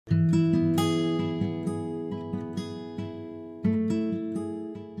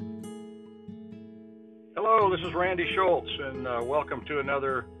This is Randy Schultz, and welcome to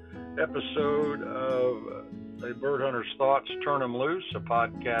another episode of A Bird Hunter's Thoughts Turn 'em Loose, a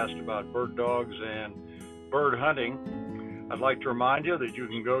podcast about bird dogs and bird hunting. I'd like to remind you that you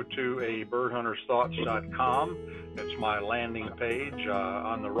can go to birdhuntersthoughts.com. It's my landing page.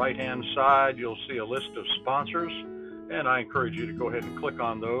 On the right-hand side, you'll see a list of sponsors, and I encourage you to go ahead and click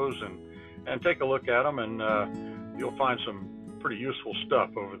on those and take a look at them, and you'll find some pretty useful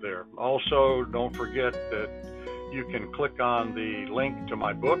stuff over there. Also, don't forget that you can click on the link to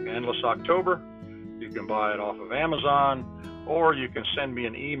my book, Endless October. You can buy it off of Amazon, or you can send me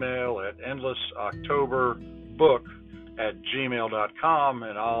an email at endlessoctoberbook@gmail.com,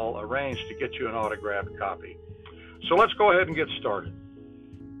 and I'll arrange to get you an autographed copy. So let's go ahead and get started.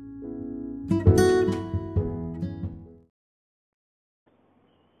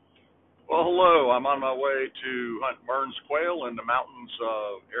 Well, hello. I'm on my way to hunt Mearns quail in the mountains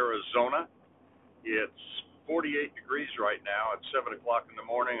of Arizona. It's 48 degrees right now. It's 7 o'clock in the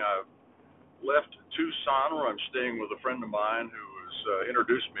morning. I've left Tucson, where I'm staying with a friend of mine who has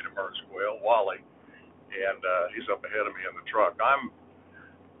introduced me to Mearns quail, Wally, and he's up ahead of me in the truck. I'm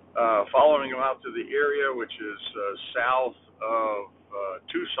following him out to the area, which is south of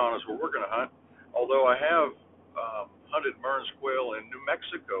Tucson is where we're going to hunt, although I have hunted Mearns quail in New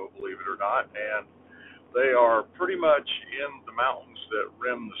Mexico, believe it or not, and they are pretty much in the mountains that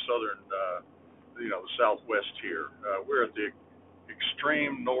rim the southern, the southwest here. We're at the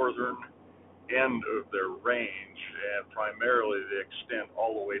extreme northern end of their range, and primarily they extend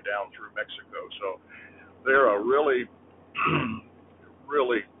all the way down through Mexico. So they're a really,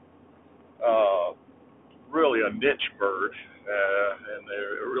 really a niche bird, and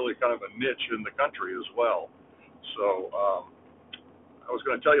they're really kind of a niche in the country as well. So I was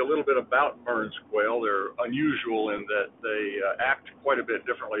going to tell you a little bit about Mearns quail. They're unusual in that they act quite a bit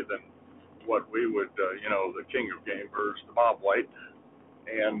differently than what we would, the king of game birds, the bobwhite.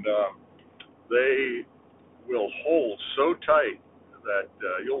 And they will hold so tight that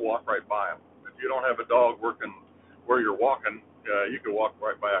you'll walk right by them. If you don't have a dog working where you're walking, you can walk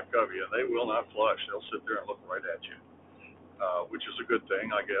right by a covey, and they will not flush. They'll sit there and look right at you, which is a good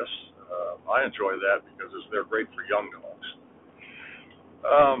thing, I guess. I enjoy that because they're great for young dogs.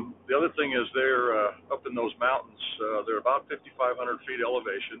 The other thing is they're up in those mountains. They're about 5,500 feet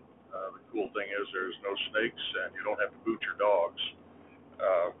elevation. The cool thing is there's no snakes, and you don't have to boot your dogs,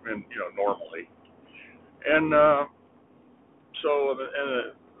 normally. And so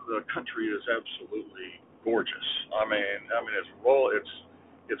the country is absolutely gorgeous. I mean,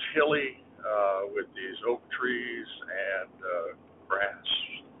 it's hilly with these oak trees and grass,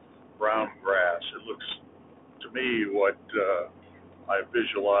 brown grass. It looks to me what I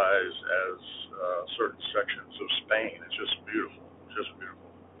visualize as certain sections of Spain. It's just beautiful,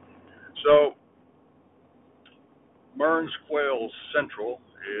 So Mearns Quail Central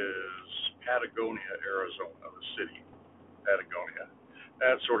is Patagonia, Arizona, the city, Patagonia.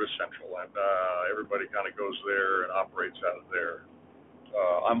 That's sort of central, and everybody kind of goes there and operates out of there.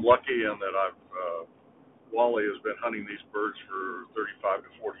 I'm lucky in that Wally has been hunting these birds for 35 to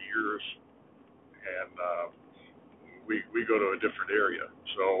 40 years, and we go to a different area,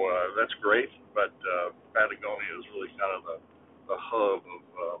 so that's great. But Patagonia is really kind of the hub of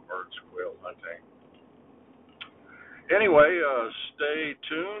Mearns quail hunting. Anyway, stay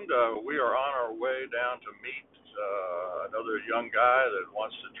tuned. We are on our way down to meet another young guy that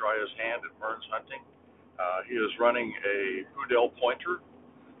wants to try his hand at Mearns hunting. He is running a Poodle pointer,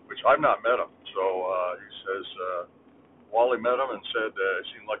 which I've not met him. So he says Wally met him and said he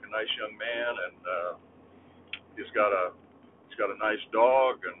seemed like a nice young man, and he's got a nice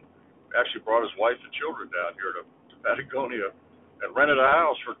dog, and actually brought his wife and children down here to Patagonia and rented a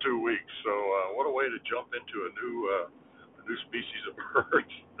house for 2 weeks. So what a way to jump into a new species of bird.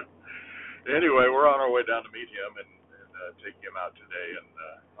 Anyway, we're on our way down to meet him and take him out today and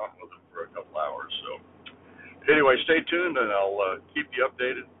hunt with him for a couple hours. So anyway, stay tuned, and I'll keep you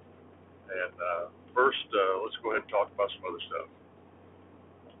updated. And first, let's go ahead and talk about some other stuff.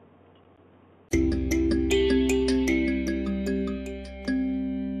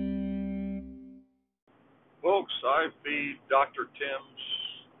 Folks, I feed Dr. Tim's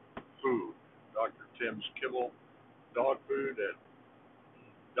food, Dr. Tim's kibble dog food at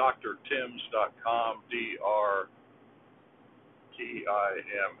drtims.com,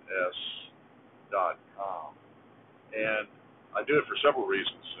 drtims.com. And I do it for several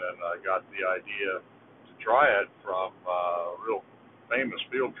reasons, and I got the idea to try it from a real famous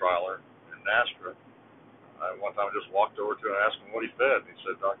field trialer in Nashville. One time I just walked over to him and asked him what he fed. He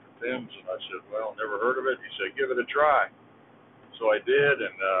said, Dr. Tim's, and I said, well, never heard of it. He said, give it a try. So I did,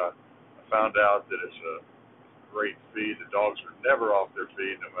 and I found out that it's a great feed. The dogs are never off their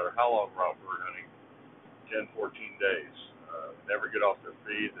feed, no matter how long we're out bird hunting, 10, 14 days. Never get off their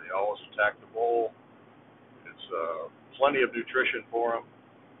feed. They always attack the bowl. It's plenty of nutrition for them,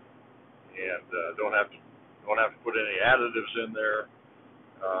 and don't have to put any additives in there.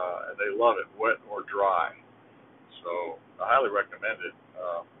 And they love it, wet or dry. So I highly recommend it.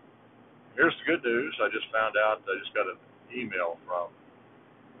 Here's the good news. I just found out. I just got an email from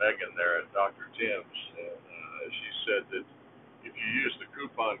Megan there at Dr. Tim's, and she said that if you use the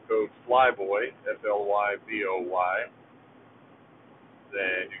coupon code FLYBOY, FLYBOY,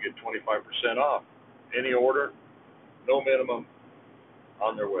 then you get 25% off any order, no minimum,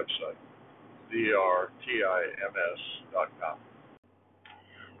 on their website, drtims.com.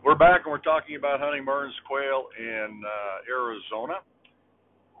 We're back, and we're talking about hunting Mearns quail in Arizona,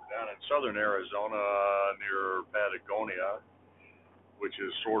 down in southern Arizona near Patagonia, which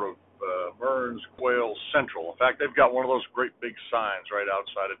is sort of Mearns Quail Central. In fact, they've got one of those great big signs right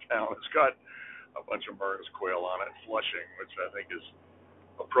outside of town. It's got a bunch of Mearns quail on it, flushing, which I think is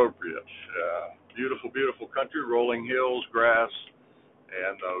appropriate. Beautiful, beautiful country, rolling hills, grass,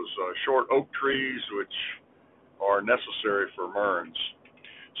 and those short oak trees, which are necessary for Mearns.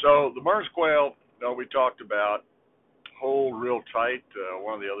 So the Mearns quail, we talked about, hold real tight.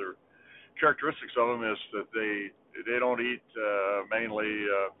 One of the other characteristics of them is that they don't eat mainly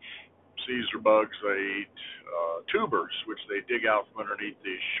seeds or bugs. They eat tubers, which they dig out from underneath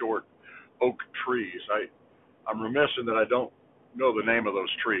these short oak trees. I'm remiss in that I don't know the name of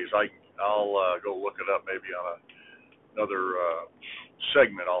those trees. I'll go look it up maybe on another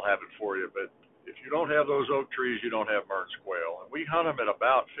segment. I'll have it for you. But if you don't have those oak trees, you don't have Mearns quail. And we hunt them at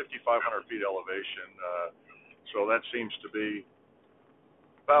about 5,500 feet elevation, so that seems to be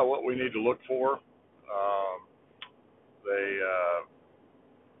about what we need to look for. They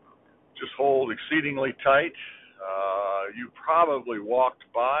just hold exceedingly tight. You probably walked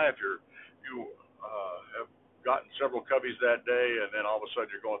by if you have gotten several cubbies that day, and then all of a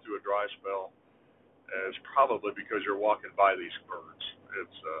sudden you're going through a dry spell. It's probably because you're walking by these birds.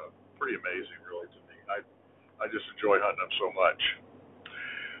 It's pretty amazing, really, to me. I just enjoy hunting them so much.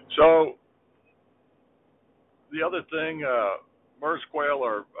 So the other thing, Mearns quail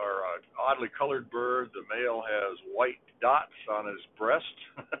are an oddly colored bird. The male has white dots on his breast.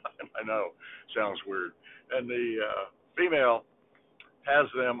 I know, sounds weird. And the female has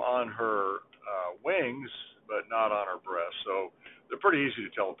them on her wings, but not on her breast. So they're pretty easy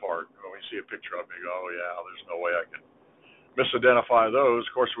to tell apart. When you see a picture of them, you go, oh yeah, there's no way I can misidentify those.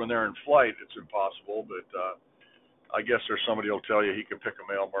 Of course, when they're in flight, it's impossible, but I guess there's somebody who'll tell you he can pick a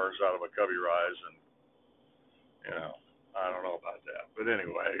male Mearns out of a cubby rise, and I don't know about that. But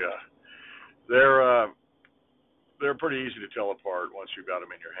anyway, they're pretty easy to tell apart once you've got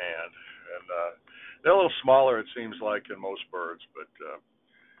them in your hand. And they're a little smaller, it seems like, than most birds, but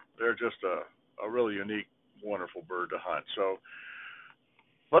they're just a really unique, wonderful bird to hunt. So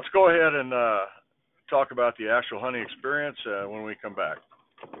let's go ahead and talk about the actual hunting experience when we come back.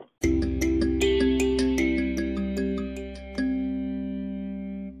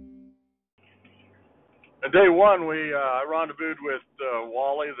 Day one, I rendezvoused with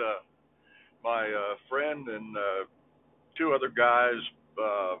Wally, my friend, and two other guys.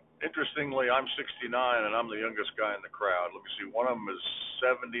 Interestingly, I'm 69, and I'm the youngest guy in the crowd. Let me see. One of them is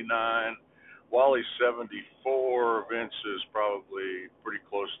 79. Wally's 74. Vince is probably pretty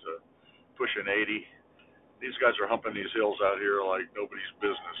close to pushing 80. These guys are humping these hills out here like nobody's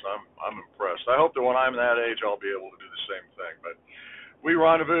business. I'm impressed. I hope that when I'm that age, I'll be able to do the same thing. But we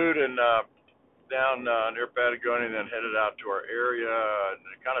rendezvoused and down near Patagonia, and then headed out to our area, and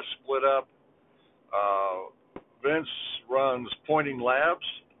it kind of split up. Vince runs Pointing Labs,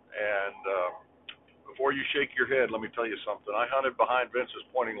 and before you shake your head, let me tell you something. I hunted behind Vince's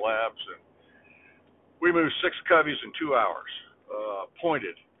Pointing Labs, and we moved 6 cubbies in 2 hours.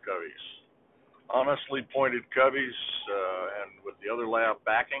 Pointed cubbies. Honestly pointed cubbies, and with the other lab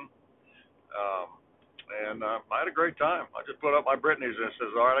backing. And I had a great time. I just put up my Brittany's and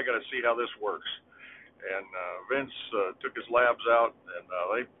says, all right, I got to see how this works. And Vince took his labs out, and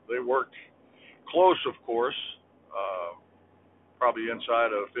they worked close, of course, probably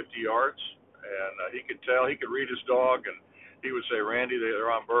inside of 50 yards. And he could tell, he could read his dog, and he would say, Randy, they're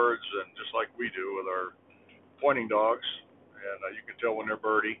on birds, and just like we do with our pointing dogs. And you can tell when they're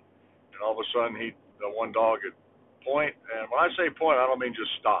birdie. And all of a sudden, the one dog would point. And when I say point, I don't mean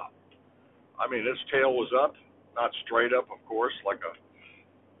just stop. I mean, his tail was up, not straight up, of course, like a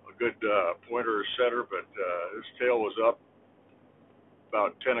good pointer or setter, but his tail was up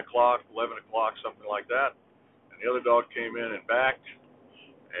about 10 o'clock, 11 o'clock, something like that. And the other dog came in and backed,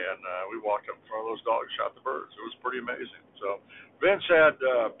 and we walked up in front of those dogs, shot the birds. It was pretty amazing. So Vince had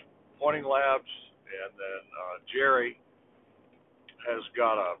pointing labs, and then Jerry has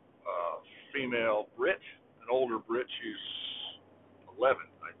got a female Brit, an older Brit. She's 11,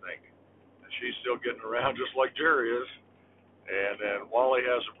 I think, and she's still getting around just like Jerry is. And then Wally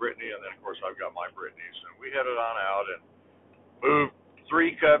has a Brittany, and then of course I've got my Brittany's. And we headed on out and moved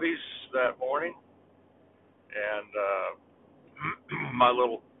 3 coveys that morning, and my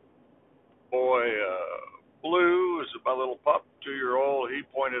little boy Blue is my little pup, 2-year-old. He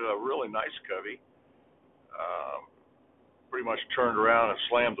pointed a really nice covey. Pretty much turned around and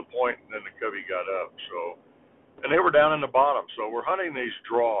slammed the point, and then the covey got up. So, and they were down in the bottom. So we're hunting these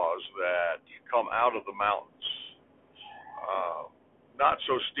draws that come out of the mountains. Not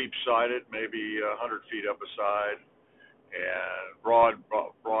so steep-sided, maybe 100 feet up a side, and broad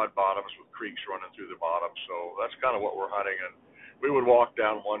bottoms with creeks running through the bottom. So that's kind of what we're hunting. And we would walk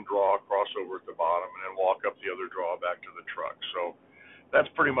down one draw, cross over at the bottom, and then walk up the other draw back to the truck. So that's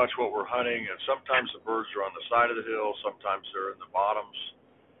pretty much what we're hunting. And sometimes the birds are on the side of the hill, sometimes they're in the bottoms,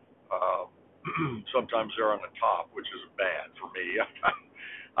 sometimes they're on the top, which is bad for me.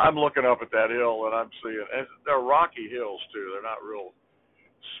 I'm looking up at that hill and I'm seeing, and they're rocky hills too. They're not real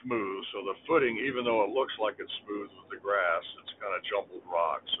smooth, so the footing, even though it looks like it's smooth with the grass, it's kind of jumbled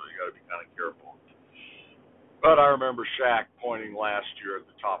rock, so you got to be kind of careful. But I remember Shaq pointing last year at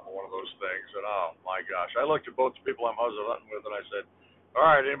the top of one of those things, and oh my gosh, I looked at both the people I'm hunting with, and I said, "All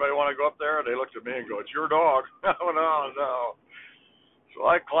right, anybody want to go up there?" And they looked at me and go, "It's your dog." Oh no. So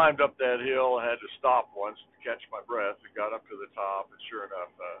I climbed up that hill and had to stop once to catch my breath and got up to the top, and sure enough,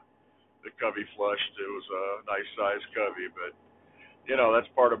 the covey flushed. It was a nice sized covey, but you know, that's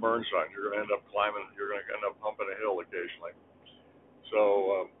part of Mearns hunting. You're going to end up climbing, you're going to end up humping a hill occasionally.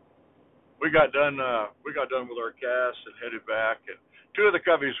 So we got done with our cast and headed back, and 2 of the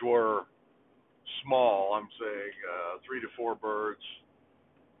coveys were small. I'm saying 3 to 4 birds,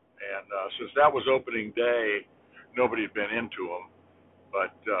 and since that was opening day, nobody had been into them. But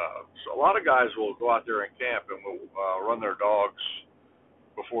so a lot of guys will go out there and camp and will run their dogs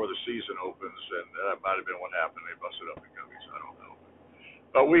before the season opens, and that might have been what happened. They busted up the coveys. I don't know.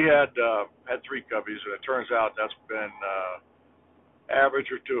 But we had 3 coveys, and it turns out that's been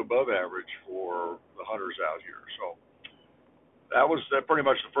average or 2 above average for the hunters out here. So that was pretty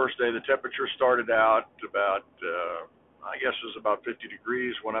much the first day. The temperature started out about, I guess it was about 50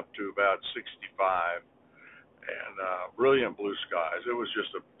 degrees, went up to about 65. And brilliant blue skies. It was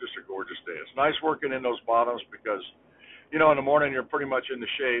just a gorgeous day. It's nice working in those bottoms because, you know, in the morning you're pretty much in the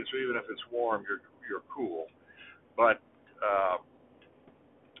shade, so even if it's warm, you're cool. But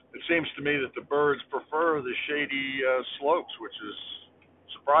it seems to me that the birds prefer the shady slopes, which has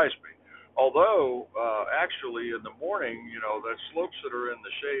surprised me. Although actually in the morning, you know, the slopes that are in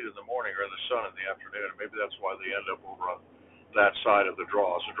the shade in the morning are in the sun in the afternoon. Maybe that's why they end up over on that side of the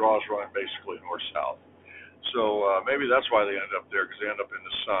draws. The draws run basically north-south. So maybe that's why they end up there, because they end up in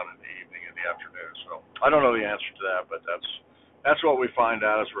the sun in the evening and the afternoon. So I don't know the answer to that, but that's what we find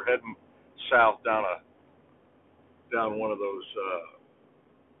out as we're heading south down one of those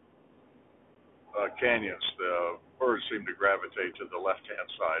canyons. The birds seem to gravitate to the left-hand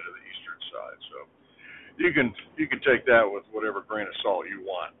side of the eastern side. So you can take that with whatever grain of salt you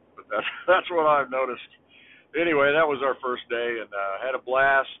want, but that's what I've noticed. Anyway, that was our first day, and had a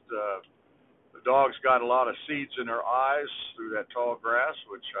blast. The dogs got a lot of seeds in their eyes through that tall grass,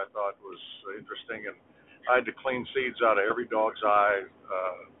 which I thought was interesting, and I had to clean seeds out of every dog's eye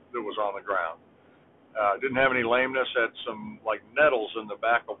that was on the ground. Didn't have any lameness, had some like nettles in the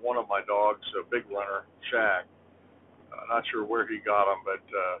back of one of my dogs, a big runner, Shaq. Not sure where he got them, but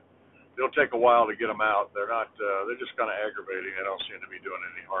it'll take a while to get them out. They're just kind of aggravating. They don't seem to be doing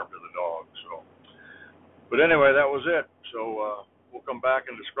any harm to the dog. So, but anyway, that was it. So we'll come back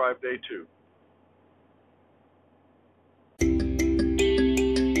and describe day 2.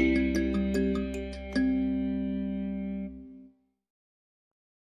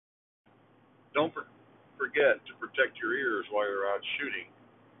 Don't forget to protect your ears while you're out shooting.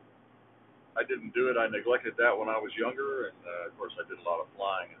 I didn't do it. I neglected that when I was younger, and of course I did a lot of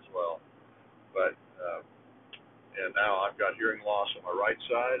flying as well. But and now I've got hearing loss on my right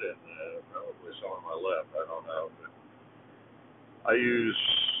side and probably some on my left. I don't know. But I use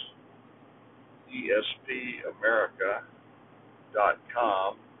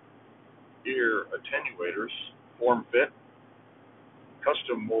espamerica.com ear attenuators, form fit,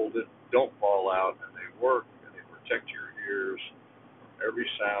 custom molded, don't fall out, and they work, and they protect your ears from every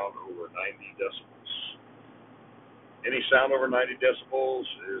sound over 90 decibels. Any sound over 90 decibels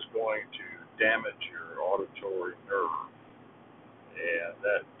is going to damage your auditory nerve, and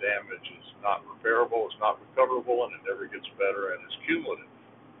that repairable, it's not recoverable, and it never gets better, and it's cumulative.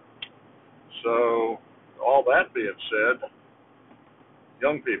 So, all that being said,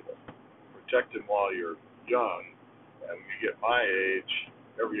 young people, protect them while you're young, and when you get my age,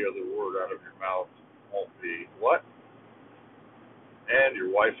 every other word out of your mouth won't be what, and your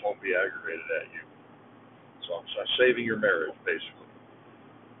wife won't be aggravated at you. So I'm saving your marriage, basically.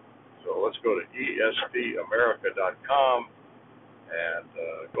 So let's go to espamerica.com and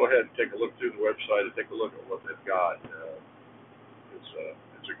go ahead and take a look through the website and take a look at what they've got.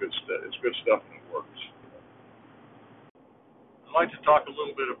 It's a good stuff. It's good stuff and it works. I'd like to talk a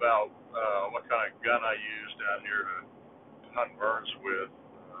little bit about what kind of gun I use down here to hunt Mearns with.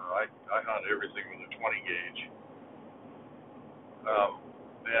 I hunt everything with a 20 gauge,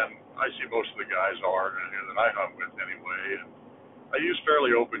 and I see most of the guys are that I hunt with anyway. And I use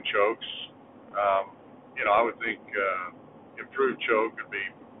fairly open chokes. I would think improved choke would be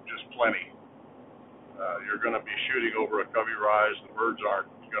just plenty. You're going to be shooting over a covey rise. The birds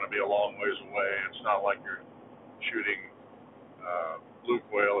aren't going to be a long ways away. It's not like you're shooting blue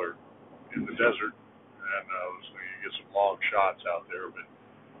quail or in the desert, and so you get some long shots out there. But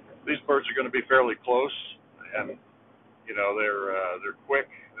these birds are going to be fairly close, and they're quick.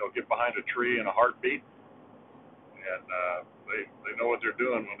 They'll get behind a tree in a heartbeat, and they know what they're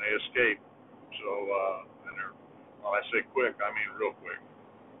doing when they escape. So and when I say quick, I mean real quick.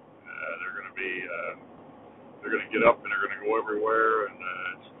 They're going to be they're going to get up and they're going to go everywhere, and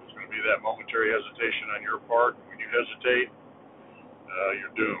it's going to be that momentary hesitation on your part. When you hesitate,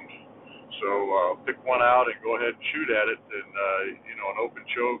 you're doomed. So pick one out and go ahead and shoot at it, and an open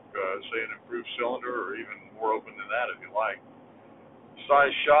choke, say an improved cylinder, or even more open than that if you like.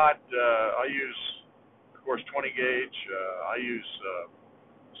 Size shot, I use, of course, 20 gauge. I use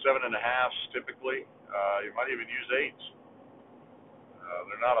 7.5s typically. You might even use 8s.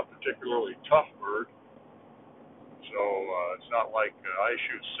 They're not a particularly tough bird, so it's not like I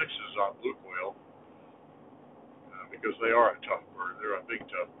shoot 6s on blue quail because they are a tough bird. They're a big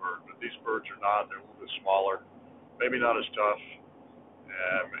tough bird, but these birds are not. They're a little bit smaller, maybe not as tough,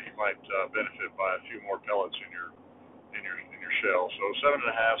 and you might benefit by a few more pellets in your shell. So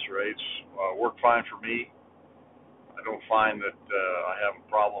 7.5s or 8s work fine for me. I don't find that I have a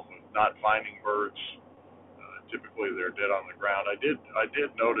problem with not finding birds. Typically, they're dead on the ground. I did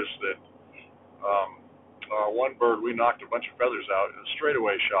notice that one bird, we knocked a bunch of feathers out in a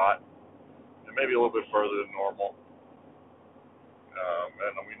straightaway shot, and maybe a little bit further than normal.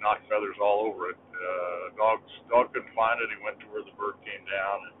 And we knocked feathers all over it. Dog couldn't find it. He went to where the bird came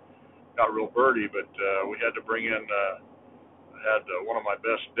down and got real birdie, but we had to bring in. I had one of my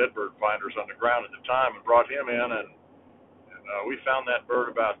best dead bird finders on the ground at the time, and brought him in, and we found that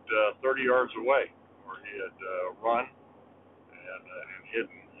bird about 30 yards away, where he had run and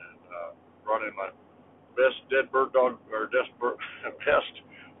hidden, and brought in my best dead bird dog, or best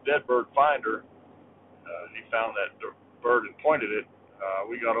dead bird finder. He found that bird and pointed it.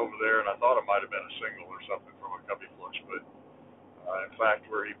 We got over there, and I thought it might have been a single or something from a covey flush, but in fact,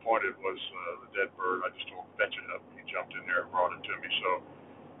 where he pointed was the dead bird. I just told him to fetch it up. He jumped in there and brought it to me. So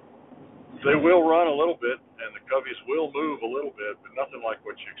they will run a little bit, and the coveys will move a little bit, but nothing like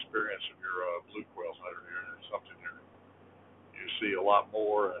what you experience if you're blue quails hunter here. It's something you see a lot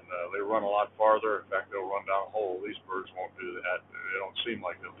more, and they run a lot farther. In fact, they'll run down a hole. These birds won't do that. They don't seem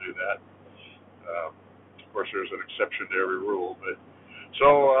like they'll do that. Of course, there's an exception to every rule, but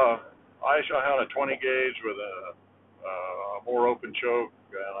so I hunt a 20 gauge with a more open choke,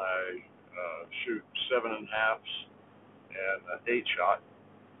 and I shoot 7.5s and 8 shot,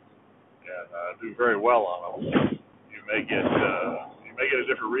 and do very well on them. You may get a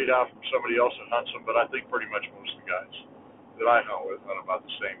different readout from somebody else that hunts them, but I think pretty much most of the guys that I hunt with hunt about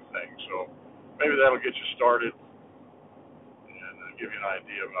the same thing. So maybe that'll get you started and give you an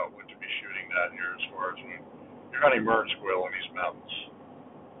idea about what to be shooting down here as far as when you're hunting Mearns quail in these mountains.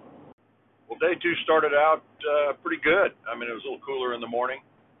 Well, day 2 started out pretty good. I mean, it was a little cooler in the morning.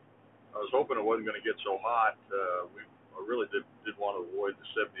 I was hoping it wasn't going to get so hot. I really did want to avoid the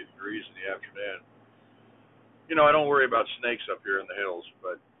 70 degrees in the afternoon. I don't worry about snakes up here in the hills,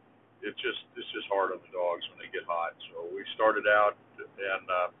 but it's just hard on the dogs when they get hot. So we started out, and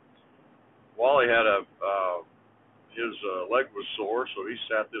Wally had his leg was sore, so he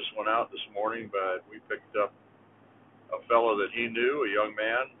sat this one out this morning. But we picked up a fellow that he knew, a young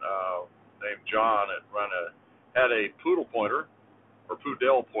man named John, that had a poodle pointer or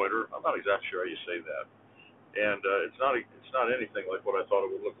poodle pointer. I'm not exactly sure how you say that, and it's not anything like what I thought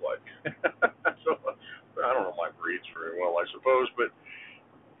it would look like. So I don't know my breeds very well, I suppose, but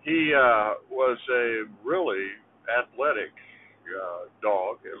he was a really athletic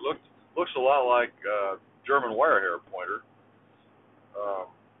dog. It looked Looks a lot like German Wirehair pointer, um,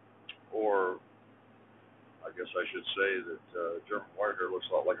 or I guess I should say that German Wirehair looks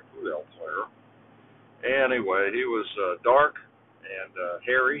a lot like a Quail pointer. Anyway, he was dark and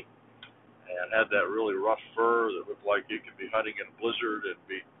hairy, and had that really rough fur that looked like he could be hunting in a blizzard and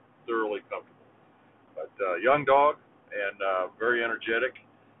be thoroughly comfortable. But young dog and very energetic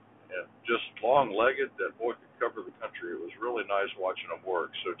and just long-legged. That boy could cover the country. It was really nice watching him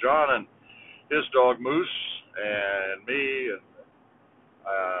work. So John and his dog Moose and me and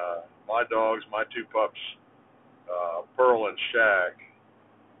my dogs, my two pups, Pearl and Shag,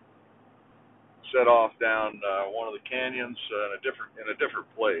 set off down one of the canyons in a different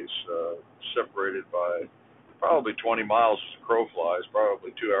place, separated by probably 20 miles as a crow flies,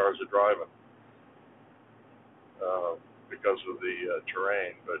 probably 2 hours of driving because of the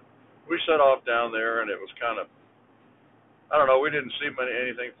terrain. But we set off down there, and it was kind of, I don't know, we didn't see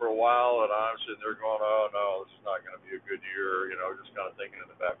anything for a while, and I'm sitting there going, oh no, this is not going to be a good year, just kind of thinking in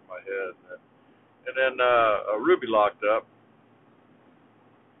the back of my head. And then Ruby locked up,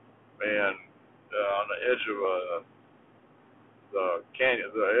 and on the edge of the canyon,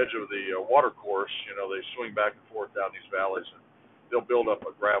 the edge of the water course, they swing back and forth down these valleys, and they'll build up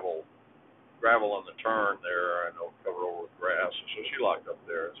a gravel on the turn there, and they'll cover over with grass. So she locked up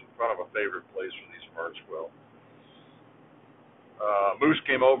there. It's kind of a favorite place for these Mearns quail. Moose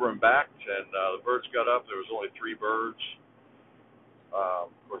came over and backed, and the birds got up. There was only 3 birds. Of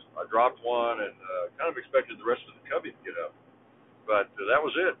course, I dropped one, and kind of expected the rest of the covey to get up, but that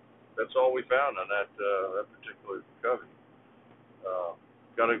was it. That's all we found on that particular covey.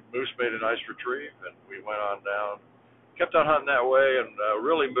 Moose made a nice retrieve, and we went on down. Kept on hunting that way, and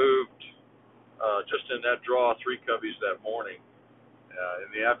really moved just in that draw 3 coveys that morning. In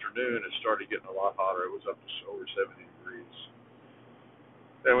the afternoon, it started getting a lot hotter. It was up to over 70 degrees.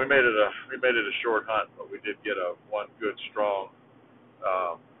 And we made it a short hunt, but we did get one good strong.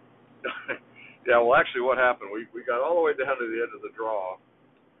 Yeah, well, actually, what happened? We got all the way down to the end of the draw,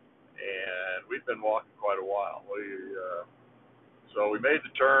 and we'd been walking quite a while. So we made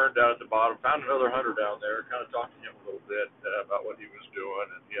the turn down at the bottom, found another hunter down there, kind of talked to him a little bit about what he was doing,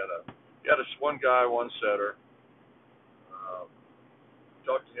 and he had one guy, one setter.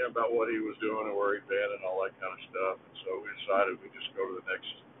 Talked to him about what he was doing and where he'd been and all that kind of stuff. And so we decided we'd just go to the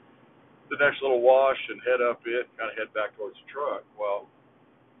next little wash and head up it, kind of head back towards the truck. Well,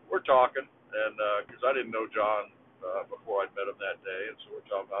 we're talking, and because I didn't know John before I'd met him that day, and so we're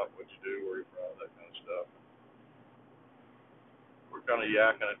talking about what you do, where you're from, that kind of stuff. We're kind of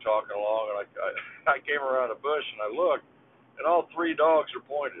yakking and talking along, and I came around a bush and I looked, and all 3 dogs are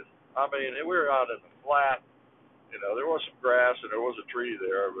pointed. I mean, we were out in the flat. There was some grass and there was a tree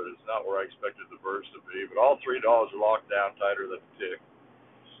there, but it's not where I expected the birds to be. But all 3 dogs are locked down tighter than a tick.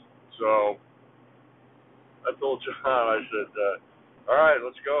 So I told John, I said, all right,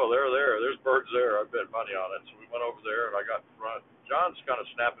 let's go. There's birds there. I bet money on it. So we went over there, and I got in front. John's kind of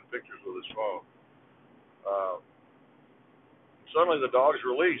snapping pictures with his phone. Suddenly the dogs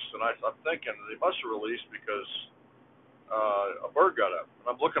released, and I'm thinking they must have released because a bird got up.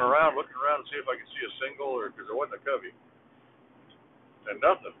 And I'm looking around to see if I could see a single, or because there wasn't a covey. And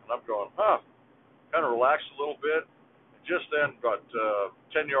nothing. And I'm going, kind of relaxed a little bit. And just then, about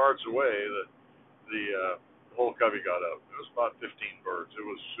 10 yards away, the whole covey got up. It was about 15 birds. It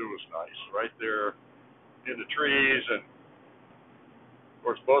was nice. Right there in the trees, and of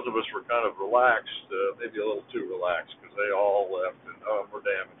course both of us were kind of relaxed, maybe a little too relaxed, because they all left and were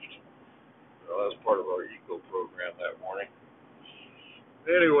damaged. So that was part of our eco program that morning.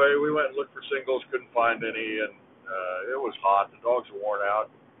 Anyway, we went and looked for singles, couldn't find any, and it was hot. The dogs were worn out,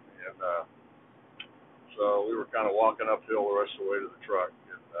 and so we were kind of walking uphill the rest of the way to the truck.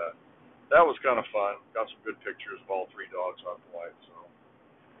 And that was kind of fun. Got some good pictures of all 3 dogs on point.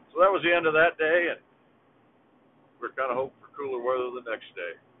 So that was the end of that day, and we're kind of hoping for cooler weather the next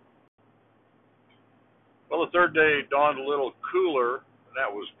day. Well, the 3rd day dawned a little cooler, and that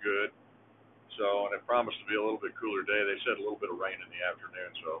was good. So, and it promised to be a little bit cooler day. They said a little bit of rain in the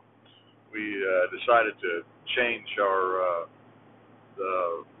afternoon, so we decided to change our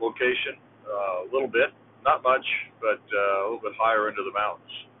the location a little bit, not much, but a little bit higher into the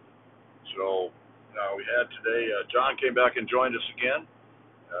mountains. So we had today, John came back and joined us again.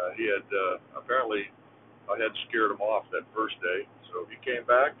 He had apparently, I had scared him off that first day, so he came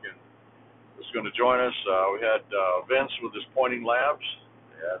back and was going to join us. We had Vince with his pointing labs,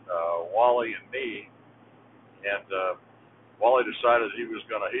 and Wally and me, and Wally decided he was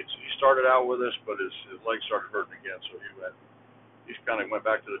going to, he started out with us, but his legs started hurting again, so he kind of went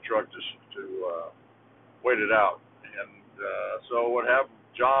back to the truck to wait it out. And so what happened,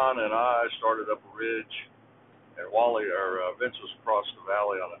 John and I started up a ridge, and Wally or Vince was across the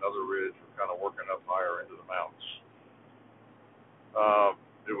valley on another ridge. We're kind of working up higher into the mountains.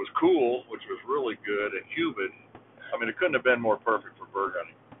 It was cool, which was really good, and humid. I mean, it couldn't have been more perfect for bird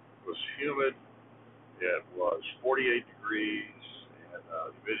hunting. It was humid. It was 48 degrees, and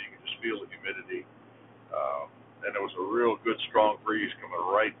humidity, you could just feel the humidity. And there was a real good, strong breeze coming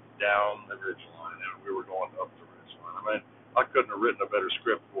right down the ridge line, and we were going up the ridge line. I mean, I couldn't have written a better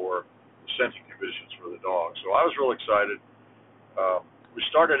script for the scenting conditions for the dog. So I was real excited. We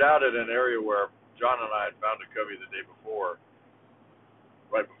started out at an area where John and I had found a covey the day before,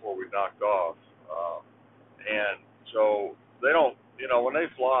 right before we knocked off. And so they don't, when they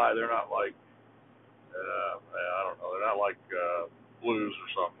fly, they're not like, I don't know, they're not like blues or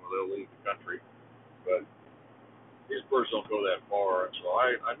something where they'll leave the country. But these birds don't go that far. And so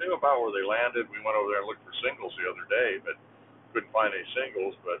I knew about where they landed. We went over there and looked for singles the other day, but couldn't find any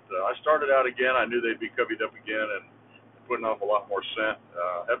singles. But I started out again. I knew they'd be covied up again and putting off a lot more scent.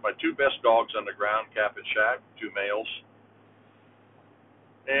 Had my two best dogs on the ground, Cap and Shack, two males.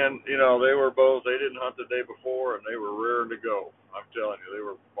 And, they didn't hunt the day before, and they were raring to go. I'm telling you, they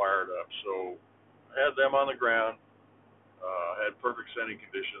were fired up. So I had them on the ground, had perfect scenting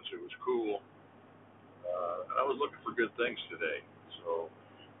conditions. It was cool. And I was looking for good things today. So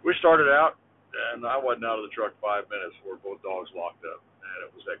we started out, and I wasn't out of the truck 5 minutes before both dogs locked up. And it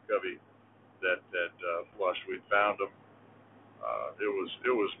was that covey that flushed. We'd found them. It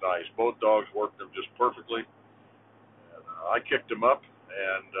was nice. Both dogs worked them just perfectly. And I kicked them up,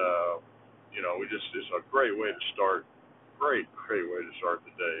 and it's a great way to start. Great way to start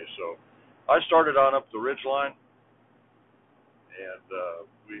the day. So I started on up the ridge line, and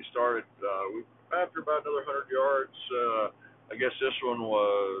we started. After about another 100 yards, I guess this one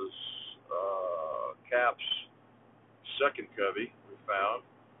was Cap's second covey we found,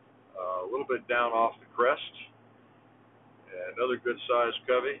 a little bit down off the crest. And another good-sized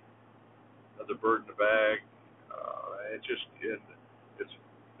covey, another bird in the bag.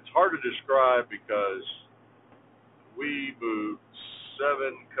 It's hard to describe because we moved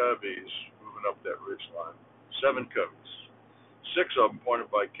 7 coveys moving up that ridge line. 7 coveys. 6 of them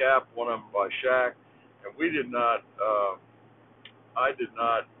pointed by Cap, 1 of them by Shack, and we did not. I did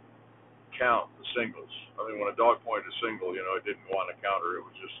not count the singles. I mean, when a dog pointed a single, it didn't go on a counter. It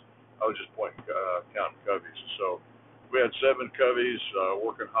was just I was just counting coveys. So we had 7 coveys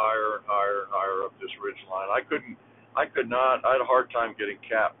working higher and higher and higher up this ridge line. I had a hard time getting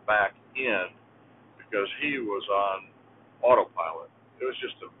Cap back in because he was on autopilot. It was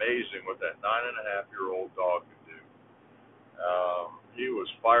just amazing what that 9.5-year-old dog could do. He was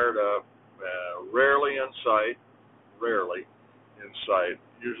fired up, rarely in sight,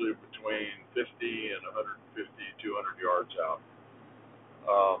 usually between 50 and 150, 200 yards out.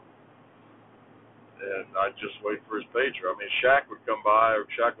 And I'd just wait for his pager. I mean, Shack would come by.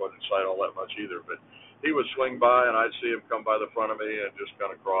 Shack wasn't in sight all that much either, but he would swing by, and I'd see him come by the front of me and just kind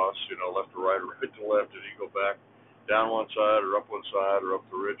of cross, left to right or right to left, and he'd go back down one side or up one side or up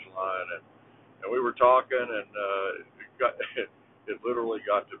the ridge line. And we were talking, and it literally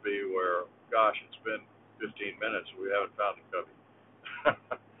got to be where, gosh, it's been 15 minutes. We haven't found a covey.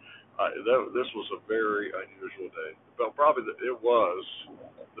 This was a very unusual day. But probably it was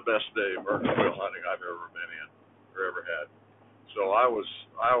the best day of Mearns quail hunting I've ever been in or ever had. So I was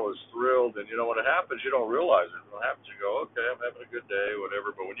thrilled, and when it happens, you don't realize it. When it happens, you go, okay, I'm having a good day,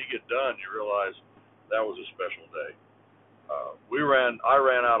 whatever. But when you get done, you realize that was a special day. I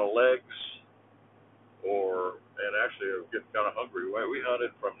ran out of legs, and actually I was getting kind of hungry. We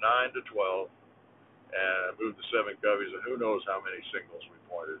hunted from 9 to 12, and moved to 7 coveys, and who knows how many singles we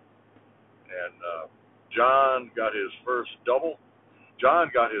pointed. And John got his first double. John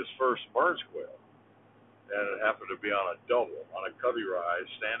got his first Mearns quail, and it happened to be on a double, on a covey rise,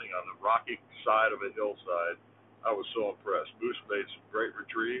 standing on the rocky side of a hillside. I was so impressed. Moose made some great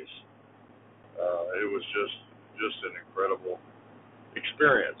retrieves. It was just an incredible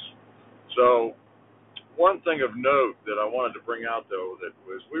experience. So one thing of note that I wanted to bring out, though, that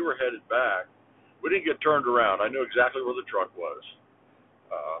was we were headed back. We didn't get turned around. I knew exactly where the truck was.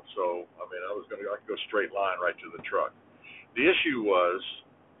 So, I mean, I could go straight line right to the truck. The issue was,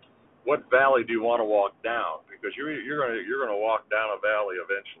 what valley do you want to walk down? Because you're going to walk down a valley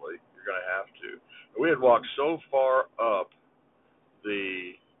eventually. You're going to have to. We had walked so far up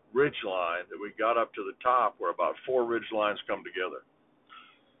the ridge line that we got up to the top where about 4 ridge lines come together.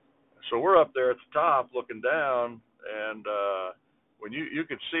 So we're up there at the top looking down, and when you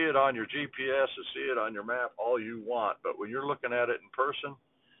can see it on your GPS and see it on your map all you want, but when you're looking at it in person,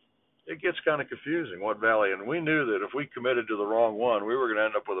 it gets kind of confusing what valley. And we knew that if we committed to the wrong one, we were going to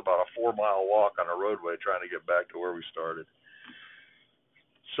end up with about a 4 mile walk on a roadway trying to get back to where we started.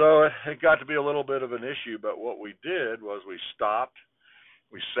 So it got to be a little bit of an issue. But what we did was we stopped,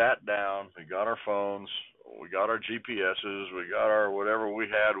 we sat down, we got our phones, we got our GPSs, we got our whatever we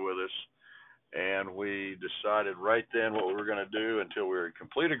had with us, and we decided right then what we were going to do until we were in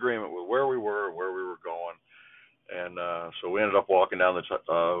complete agreement with where we were and where we were going. And so we ended up walking down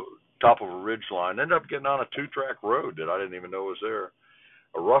the top of a ridge line, ended up getting on a 2-track road that I didn't even know was there,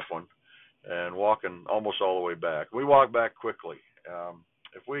 a rough one, and walking almost all the way back. We walked back quickly.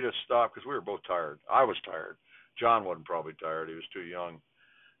 If we'd have stopped, because we were both tired. I was tired. John wasn't probably tired. He was too young,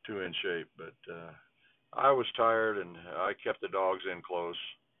 too in shape. But I was tired, and I kept the dogs in close.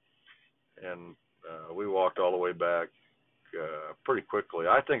 And we walked all the way back pretty quickly.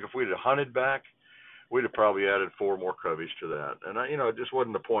 I think if we'd have hunted back, we'd have probably added 4 more coveys to that. And, it just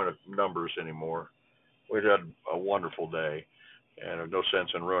wasn't the point of numbers anymore. We'd had a wonderful day, and there's no sense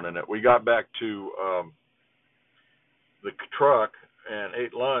in ruining it. We got back to the truck and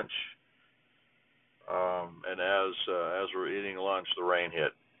ate lunch, and as we were eating lunch, the rain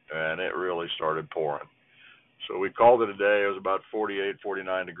hit, and it really started pouring. So we called it a day. It was about 48,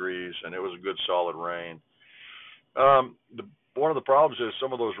 49 degrees, and it was a good solid rain. One of the problems is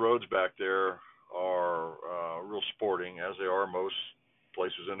some of those roads back there are real sporting, as they are most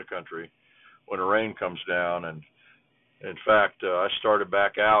places in the country, when the rain comes down. And in fact, I started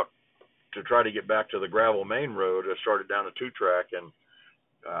back out to try to get back to the gravel main road. I started down a 2-track and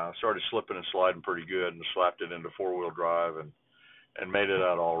started slipping and sliding pretty good, and slapped it into 4-wheel drive and made it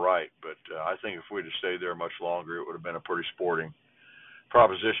out all right. But I think if we'd have stayed there much longer, it would have been a pretty sporting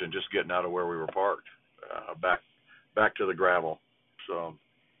proposition, just getting out of where we were parked, back to the gravel. So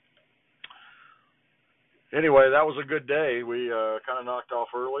anyway, that was a good day. We kind of knocked off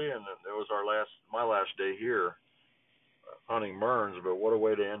early, and it was my last day here hunting Mearns. But what a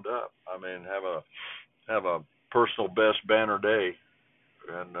way to end up! I mean, have a personal best banner day,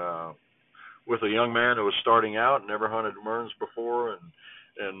 and with a young man who was starting out and never hunted Mearns before,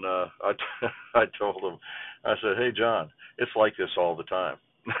 and I told him, I said, "Hey John, it's like this all the time."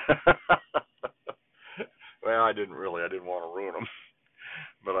 Well, I didn't want to ruin him,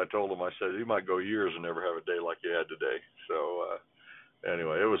 but I told him, I said, you might go years and never have a day like you had today. So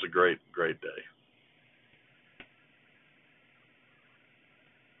anyway, it was a great day.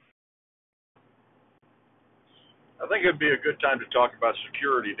 I think it'd be a good time to talk about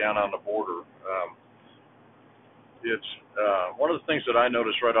security down on the border. It's one of the things that I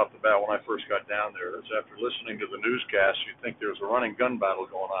noticed right off the bat when I first got down there is, after listening to the newscast, you'd think there's a running gun battle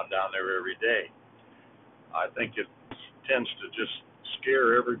going on down there every day. I think it tends to just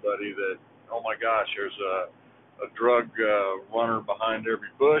scare everybody that, oh my gosh, there's a drug runner behind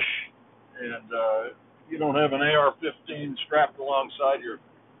every bush, and you don't have an AR-15 strapped alongside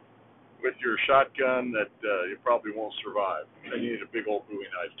with your shotgun, that you probably won't survive. And you need a big old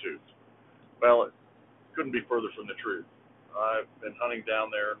Bowie knife too. Well, it couldn't be further from the truth. I've been hunting down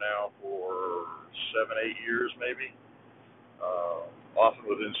there now for 7, 8 years maybe, often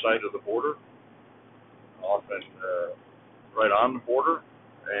within sight of the border, often right on the border,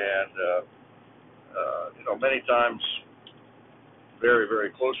 and many times very, very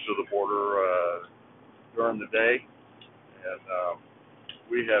close to the border during the day. And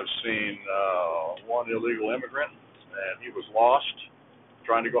we have seen one illegal immigrant, and he was lost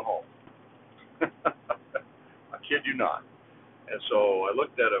trying to go home. I kid you not. And so I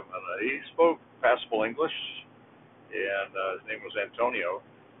looked at him, and he spoke passable English, and his name was Antonio.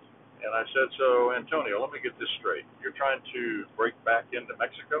 And I said, so, Antonio, let me get this straight. You're trying to break back into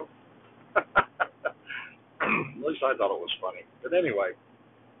Mexico? At least I thought it was funny. But anyway,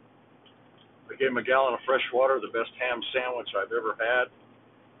 I gave him a gallon of fresh water, the best ham sandwich I've ever had,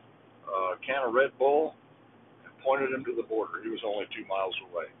 a can of Red Bull, and pointed him to the border. He was only 2 miles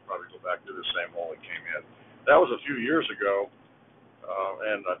away. Probably go back to the same hole he came in. That was a few years ago,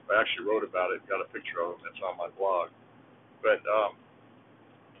 and I actually wrote about it, got a picture of him. It's on my blog. But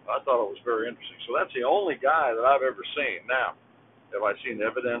I thought it was very interesting. So that's the only guy that I've ever seen. Now, have I seen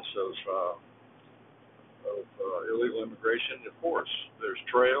evidence of illegal immigration? Of course. There's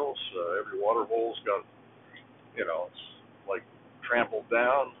trails. Every water hole's got, it's like trampled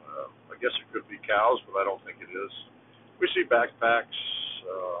down. I guess it could be cows, but I don't think it is. We see backpacks,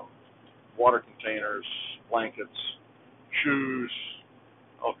 water containers, blankets, shoes,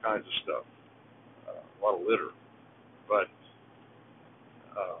 all kinds of stuff. A lot of litter. But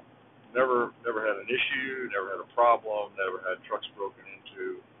never had an issue, never had a problem, never had trucks broken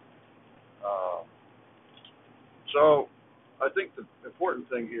into. So I think the important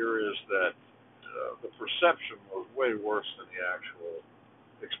thing here is that the perception was way worse than the actual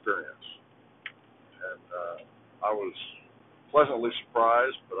experience. And I was pleasantly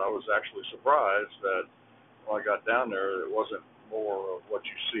surprised, but I was actually surprised that when I got down there, it wasn't more of what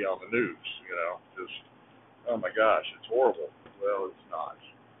you see on the news, just, oh my gosh, it's horrible. Well, it's not.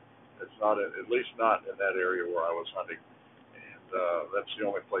 It's not, at least not in that area where I was hunting. And that's the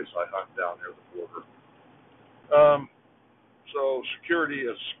only place I hunt down near the border. Um, so security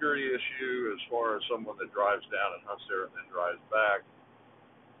is a security issue as far as someone that drives down and hunts there and then drives back.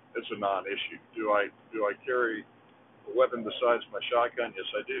 It's a non-issue. Do I carry a weapon besides my shotgun? Yes,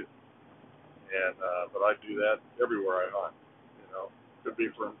 I do. And but I do that everywhere I hunt. Could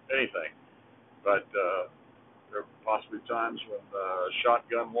be for anything. But there are possibly times when the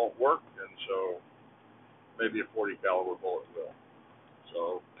shotgun won't work, and so maybe a 40 caliber bullet will.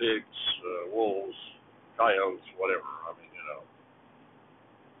 So pigs, wolves, coyotes, whatever. I mean,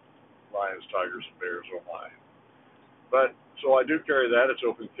 lions, tigers, and bears. Oh my! But so I do carry that. It's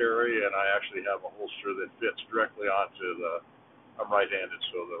open carry, and I actually have a holster that fits directly onto the. I'm right-handed,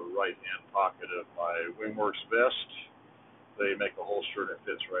 so the right-hand pocket of my Wingworks vest, they make a holster and it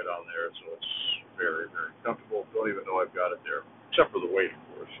fits right on there, so it's very, very comfortable. Don't even know I've got it there, except for the weight, of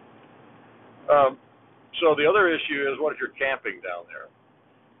course. So the other issue is, what if you're camping down there?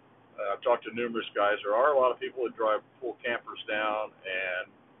 I've talked to numerous guys. There are a lot of people that drive full campers down,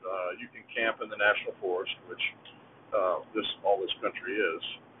 and you can camp in the national forest, which all this country is,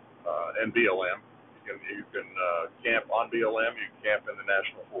 and BLM. You can camp on BLM. You can camp in the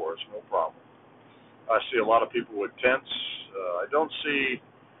national forest, no problem. I see a lot of people with tents. I don't see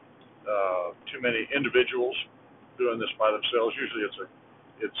too many individuals doing this by themselves. Usually,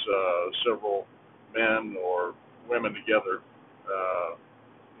 it's several men or women together.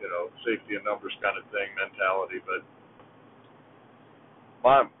 Safety in numbers kind of thing, mentality. But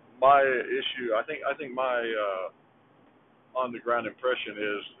my issue, I think my on the ground impression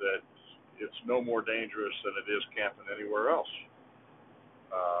is that it's no more dangerous than it is camping anywhere else.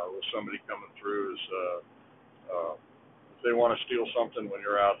 With somebody coming through, if they want to steal something when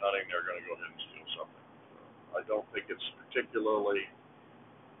you're out hunting, they're going to go ahead and steal something. I don't think it's particularly.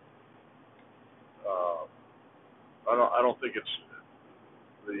 I don't think it's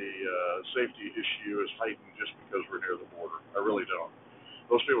the safety issue is heightened just because we're near the border. I really don't.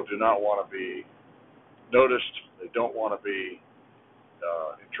 Those people do not want to be noticed. They don't want to be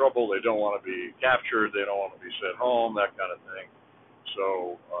in trouble. They don't want to be captured. They don't want to be sent home, that kind of thing.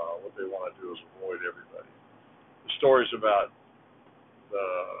 So what they want to do is avoid everybody. The stories about the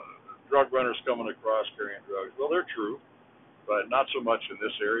drug runners coming across carrying drugs, well, they're true, but not so much in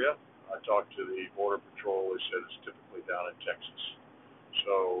this area. I talked to the Border Patrol. They said it's typically down in Texas.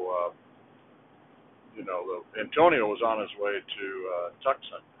 So, Antonio was on his way to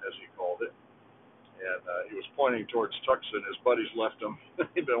Tucson, as he called it, and he was pointing towards Tucson. His buddies left him.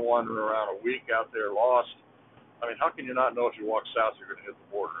 He'd been wandering around a week out there lost. I mean, how can you not know if you walk south you're going to hit the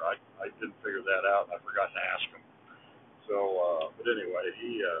border? I didn't figure that out, and I forgot to ask him. So, but anyway,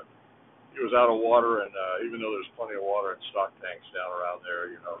 he was out of water, and even though there's plenty of water in stock tanks down around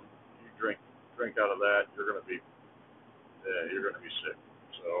there, you drink out of that, you're going to be sick.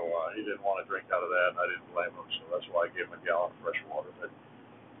 So he didn't want to drink out of that, and I didn't blame him. So that's why I gave him a gallon of fresh water. But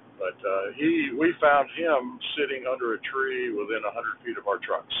we found him sitting under a tree within 100 feet of our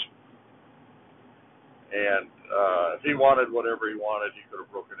trucks. And if he wanted whatever he wanted, he could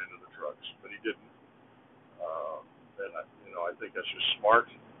have broken into the trucks, but he didn't. And I think that's just smart.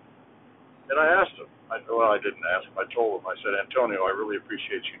 And I asked him. I didn't ask him. I told him. I said, Antonio, I really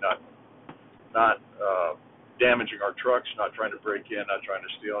appreciate you not damaging our trucks, not trying to break in, not trying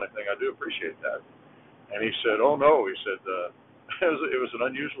to steal anything. I do appreciate that. And he said, oh no. He said it was an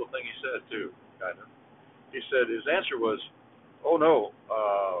unusual thing he said too, kind of. He said his answer was, oh no,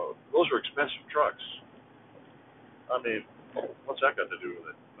 those are expensive trucks. I mean, what's that got to do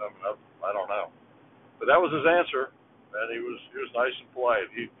with it? I don't know. But that was his answer, and he was nice and polite.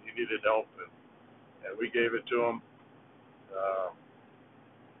 He needed help, and we gave it to him.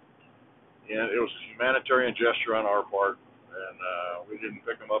 And it was a humanitarian gesture on our part, and we didn't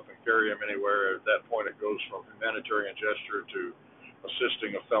pick him up and carry him anywhere. At that point, it goes from humanitarian gesture to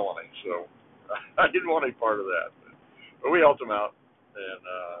assisting a felony. So I didn't want any part of that. But we helped him out and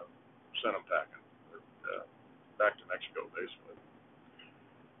sent him packing, back to Mexico, basically.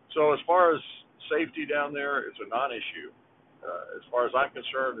 So as far as safety down there, it's a non-issue. As far as I'm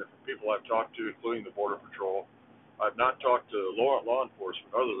concerned, the people I've talked to, including the Border Patrol, I've not talked to law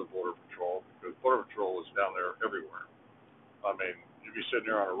enforcement other than Border Patrol, because Border Patrol is down there everywhere. I mean, you'd be sitting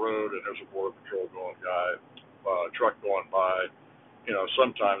there on a road and there's a Border Patrol going guy truck going by,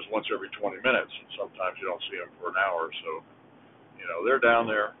 sometimes once every 20 minutes. Sometimes you don't see them for an hour. So, they're down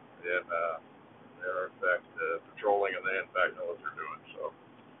there, and they're, in fact, patrolling, and they, in fact, know what they're doing. So,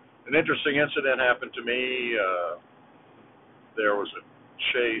 an interesting incident happened to me. There was a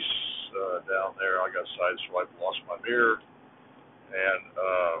chase down there. I got sideswiped, lost my mirror, and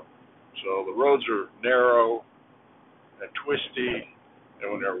so the roads are narrow and twisty, and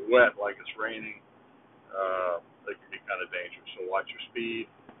when they're wet, like it's raining, they can be kind of dangerous. So watch your speed,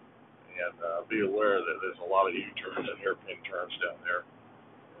 and be aware that there's a lot of U-turns and hairpin turns down there.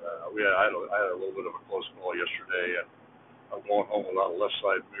 I had a little bit of a close call yesterday, and I'm going home without a left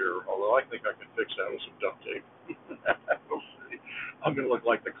side mirror, although I think I can fix that with some duct tape. We'll see. I'm going to look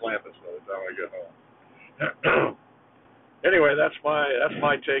like the Clampets by the time I get home. Anyway, that's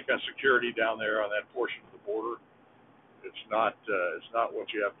my take on security down there on that portion of the border. It's not what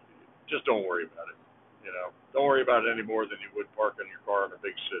you have to do. Just don't worry about it. Don't worry about it any more than you would parking your car in a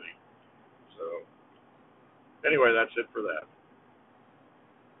big city. So anyway, that's it for that.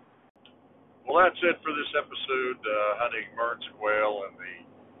 Well, that's it for this episode, hunting Mearns quail in the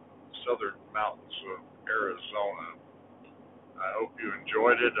southern mountains of Arizona. I hope you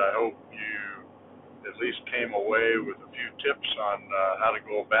enjoyed it. I hope you at least came away with a few tips on how to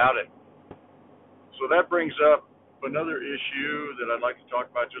go about it. So that brings up another issue that I'd like to talk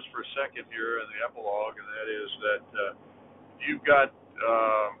about just for a second here in the epilogue, and that is that you've got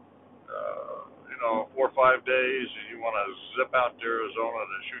 4 or 5 days and you want to zip out to Arizona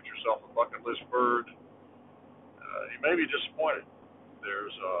to shoot yourself a bucket list bird. You may be disappointed.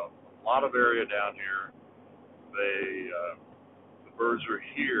 There's a lot of area down here. The birds are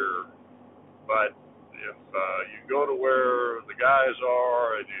here, but if you go to where the guys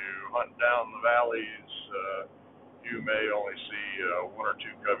are and you hunt down the valleys, you may only see 1 or 2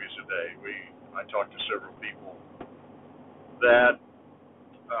 coveys a day. I talked to several people that,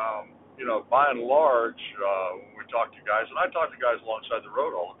 by and large, when we talk to guys, and I talk to guys alongside the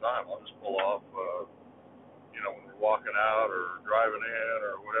road all the time. I'll just pull off, when we're walking out or driving in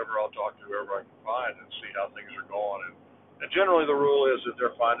or whatever. I'll talk to whoever I can find and see how things are going. And generally, the rule is that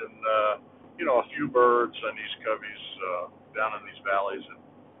they're finding, a few birds on these coveys down in these valleys, and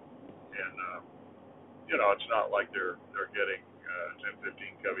it's not like they're getting 10,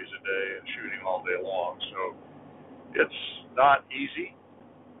 15 coveys a day and shooting all day long. So it's not easy,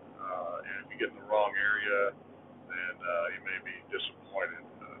 and if you get in the wrong area, then you may be disappointed.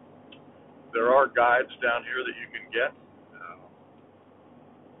 There are guides down here that you can get.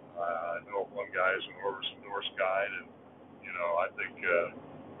 I know one guy is an Norse guide, and I think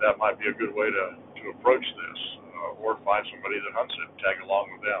that might be a good way to approach this, or find somebody that hunts it and tag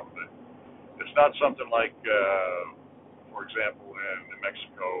along with them. But it's not something like, for example, in New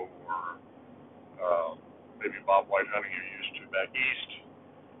Mexico or maybe Bob White hunting you're used to back east,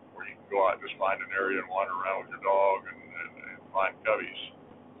 where you can go out and just find an area and wander around with your dog and find coveys.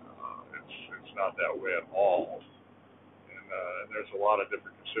 It's not that way at all. And there's a lot of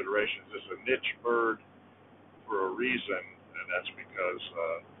different considerations. It's a niche bird for a reason, and that's because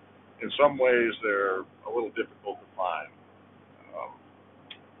in some ways they're a little difficult to find.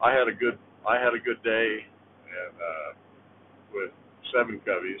 I had a good day, and with 7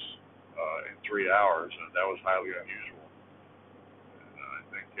 coveys in 3 hours, and that was highly unusual. And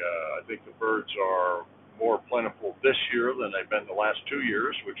I think the birds are more plentiful this year than they've been the last 2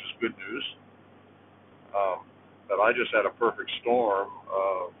 years, which is good news. But I just had a perfect storm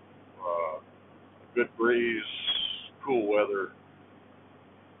of good breeze, cool weather,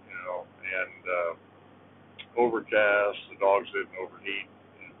 and overcast. The dogs didn't overheat,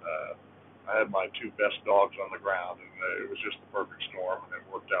 and I had my 2 best dogs on the ground, and it was just the perfect storm, and it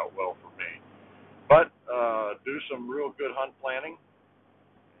worked out well for me. But do some real good hunt planning,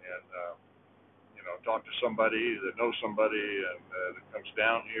 and talk to somebody that knows somebody and that comes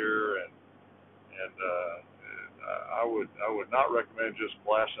down here, and I would not recommend just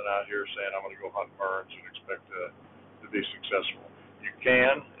blasting out here saying I'm going to go hunt Mearns and expect to be successful. You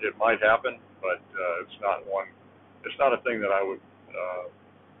can, it might happen, but it's not a thing that I would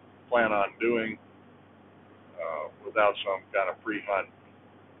plan on doing without some kind of pre-hunt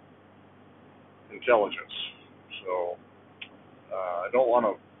intelligence. So I don't want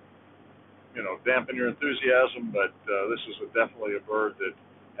to dampen your enthusiasm, but this is definitely a bird that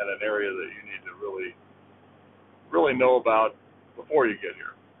and an area that you need to really know about before you get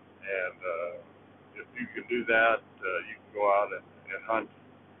here. And if you can do that, you can go out and hunt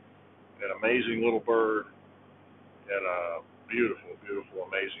an amazing little bird in a beautiful, beautiful,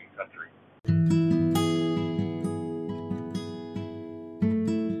 amazing country.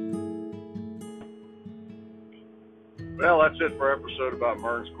 that's it for our episode about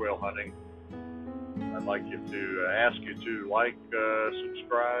Mearns quail hunting. I'd like you to ask you to like,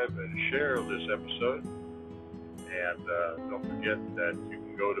 subscribe, and share this episode. And don't forget that you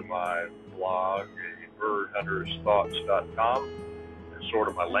can go to my blog, birdhuntersthoughts.com, and sort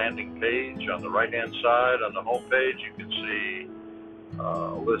of my landing page. On the right-hand side, on the home page, you can see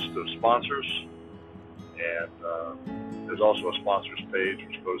a list of sponsors. And there's also a sponsors page,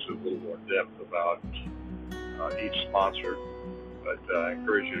 which goes a little more depth about each sponsor. But I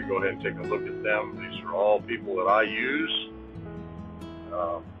encourage you to go ahead and take a look at them. These are all people that I use,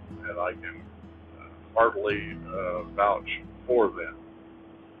 and I can heartily vouch for them.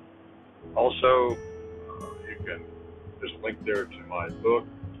 Also, there's a link there to my book,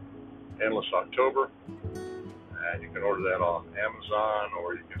 Endless October, and you can order that on Amazon,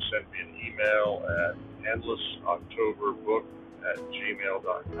 or you can send me an email at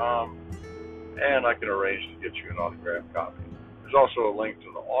endlessoctoberbook@gmail.com, and I can arrange to get you an autographed copy. There's also a link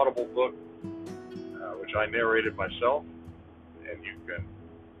to the Audible book, which I narrated myself, and you can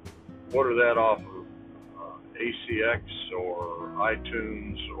order that off of ACX or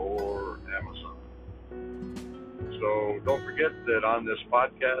iTunes or Amazon. So don't forget that on this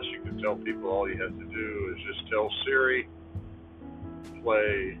podcast, you can tell people all you have to do is just tell Siri,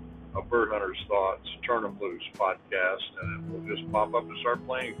 play a Bird Hunter's Thoughts, Turn 'em Loose podcast, and it will just pop up and start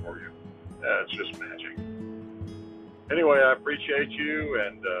playing for you. It's just magic. Anyway, I appreciate you,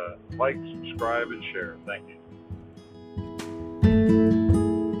 and like, subscribe, and share. Thank you.